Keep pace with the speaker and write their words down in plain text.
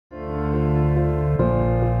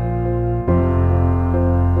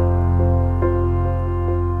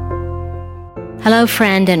Hello,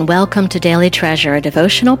 friend, and welcome to Daily Treasure, a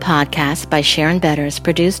devotional podcast by Sharon Betters,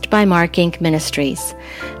 produced by Mark Inc. Ministries.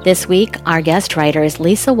 This week, our guest writer is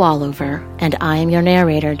Lisa Wallover, and I am your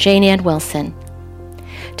narrator, Jane Ann Wilson.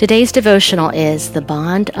 Today's devotional is The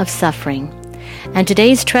Bond of Suffering, and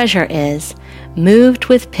today's treasure is, moved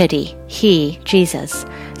with pity, he, Jesus,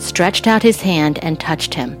 stretched out his hand and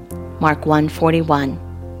touched him. Mark 1:41.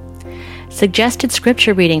 Suggested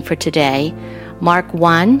scripture reading for today, Mark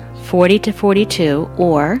 1:40-42,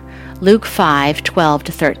 or Luke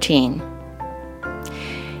 5:12-13.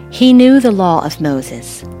 He knew the law of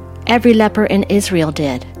Moses. Every leper in Israel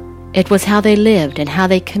did. It was how they lived and how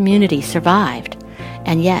their community survived.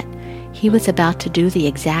 And yet, he was about to do the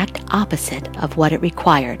exact opposite of what it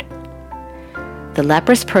required. The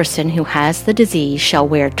leprous person who has the disease shall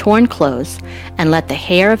wear torn clothes, and let the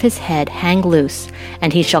hair of his head hang loose,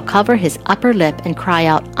 and he shall cover his upper lip and cry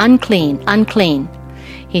out, "Unclean, unclean."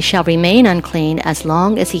 He shall remain unclean as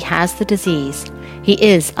long as he has the disease. He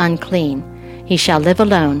is unclean. He shall live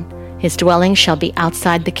alone. His dwelling shall be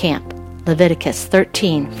outside the camp. Leviticus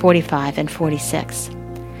 13:45 and 46.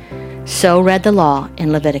 So read the law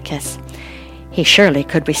in Leviticus. He surely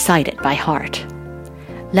could recite it by heart.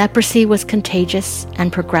 Leprosy was contagious and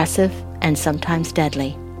progressive and sometimes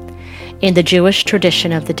deadly. In the Jewish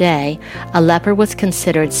tradition of the day, a leper was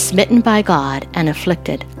considered smitten by God and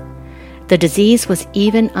afflicted. The disease was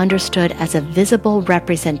even understood as a visible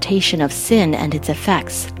representation of sin and its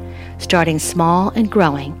effects, starting small and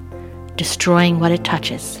growing, destroying what it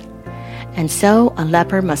touches. And so a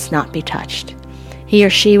leper must not be touched. He or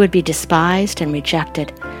she would be despised and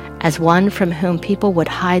rejected as one from whom people would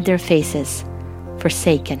hide their faces,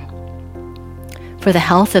 forsaken. For the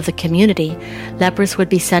health of the community, lepers would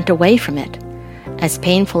be sent away from it. As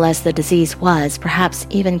painful as the disease was, perhaps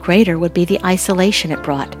even greater would be the isolation it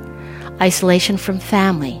brought. Isolation from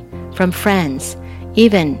family, from friends,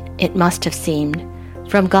 even, it must have seemed,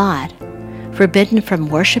 from God. Forbidden from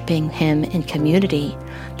worshiping him in community,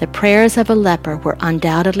 the prayers of a leper were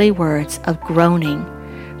undoubtedly words of groaning,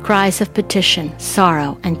 cries of petition,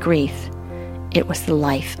 sorrow, and grief. It was the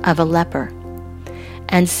life of a leper.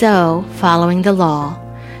 And so, following the law,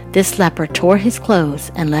 this leper tore his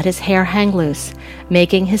clothes and let his hair hang loose,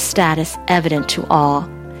 making his status evident to all.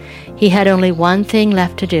 He had only one thing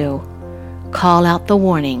left to do: call out the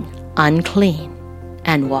warning, "Unclean,"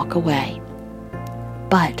 and walk away.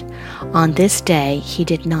 But on this day he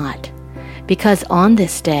did not, because on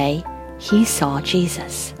this day he saw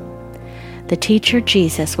Jesus. The teacher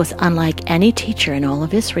Jesus was unlike any teacher in all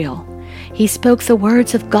of Israel. He spoke the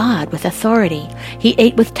words of God with authority. He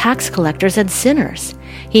ate with tax collectors and sinners.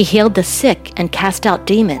 He healed the sick and cast out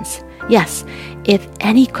demons. Yes, if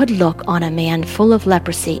any could look on a man full of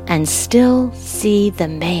leprosy and still see the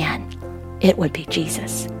man, it would be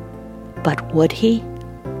Jesus. But would he?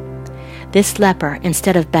 This leper,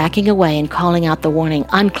 instead of backing away and calling out the warning,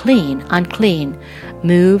 "Unclean, unclean,"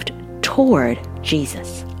 moved toward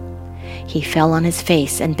Jesus. He fell on his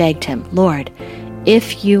face and begged him, "Lord,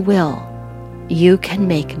 if you will, you can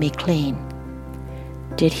make me clean."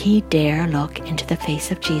 Did he dare look into the face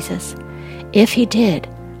of Jesus? If he did,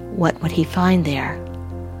 what would he find there?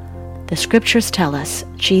 The scriptures tell us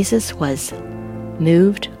Jesus was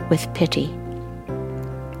moved with pity.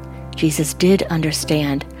 Jesus did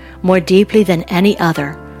understand, more deeply than any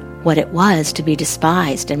other, what it was to be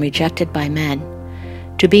despised and rejected by men,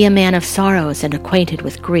 to be a man of sorrows and acquainted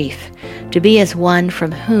with grief, to be as one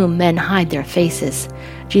from whom men hide their faces.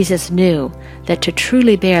 Jesus knew that to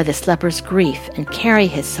truly bear this leper's grief and carry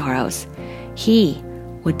his sorrows, he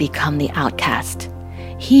would become the outcast.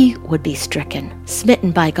 He would be stricken,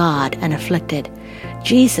 smitten by God, and afflicted.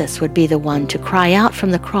 Jesus would be the one to cry out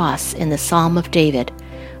from the cross in the Psalm of David,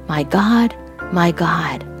 my God,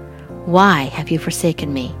 why have you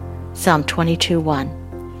forsaken me?" Psalm 22:1.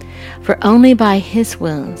 For only by his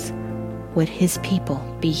wounds would his people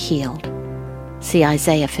be healed. See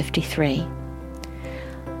Isaiah 53.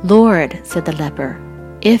 "Lord," said the leper,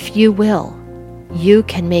 "if you will, you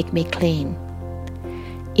can make me clean."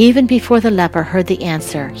 Even before the leper heard the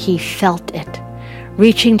answer, he felt it,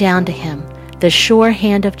 reaching down to him, the sure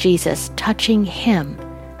hand of Jesus touching him,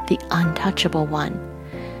 the untouchable one.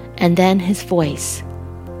 And then his voice,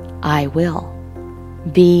 "I will.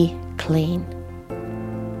 Be clean."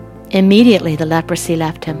 Immediately the leprosy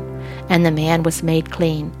left him, and the man was made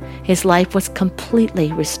clean. His life was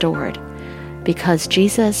completely restored. Because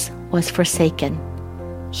Jesus was forsaken,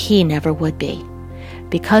 he never would be.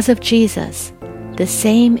 Because of Jesus, the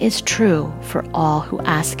same is true for all who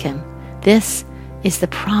ask him. This is the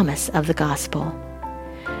promise of the gospel.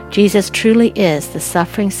 Jesus truly is the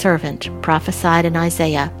suffering servant prophesied in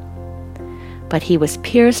Isaiah. But he was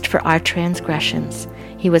pierced for our transgressions.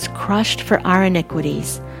 He was crushed for our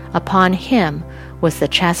iniquities. Upon him was the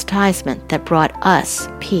chastisement that brought us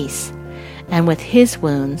peace. And with his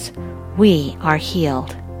wounds we are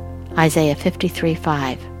healed. Isaiah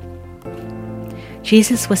 53:5.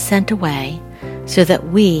 Jesus was sent away so that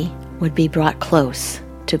we would be brought close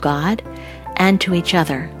to God and to each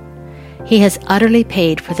other. He has utterly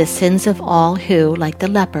paid for the sins of all who, like the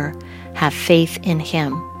leper, have faith in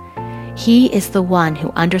him. He is the one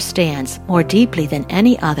who understands more deeply than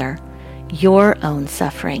any other your own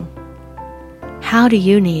suffering. How do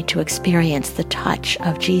you need to experience the touch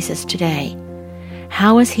of Jesus today?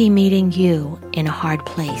 How is he meeting you in a hard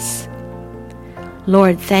place?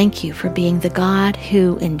 Lord, thank you for being the God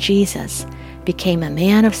who, in Jesus, became a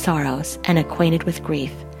man of sorrows and acquainted with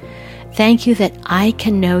grief. Thank you that I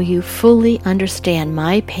can know you, fully understand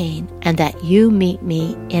my pain, and that you meet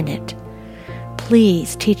me in it.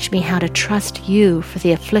 Please teach me how to trust you for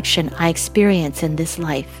the affliction I experience in this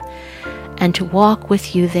life, and to walk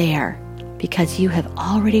with you there, because you have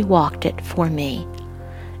already walked it for me.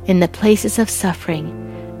 In the places of suffering,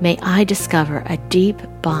 may I discover a deep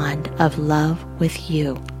bond of love with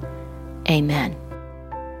you. Amen.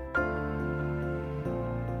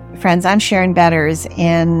 Friends, I'm Sharon Betters,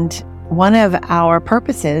 and one of our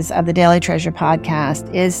purposes of the Daily Treasure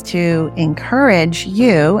podcast is to encourage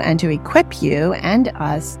you and to equip you and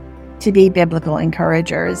us to be biblical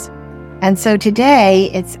encouragers. And so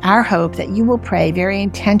today, it's our hope that you will pray very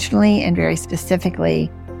intentionally and very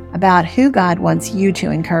specifically about who God wants you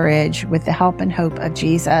to encourage with the help and hope of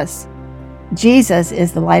Jesus. Jesus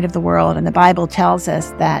is the light of the world, and the Bible tells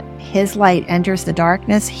us that his light enters the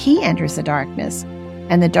darkness, he enters the darkness,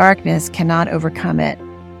 and the darkness cannot overcome it.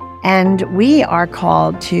 And we are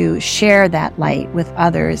called to share that light with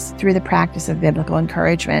others through the practice of biblical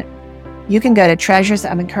encouragement. You can go to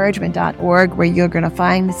treasuresoфencouragement.org, where you're going to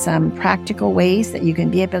find some practical ways that you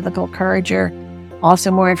can be a biblical encourager.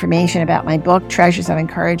 Also, more information about my book, Treasures of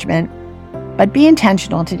Encouragement. But be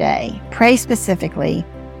intentional today. Pray specifically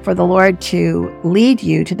for the Lord to lead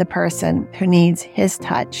you to the person who needs his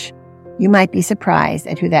touch. You might be surprised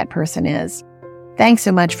at who that person is. Thanks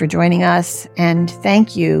so much for joining us, and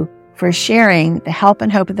thank you for sharing the help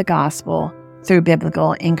and hope of the gospel through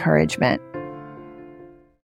biblical encouragement.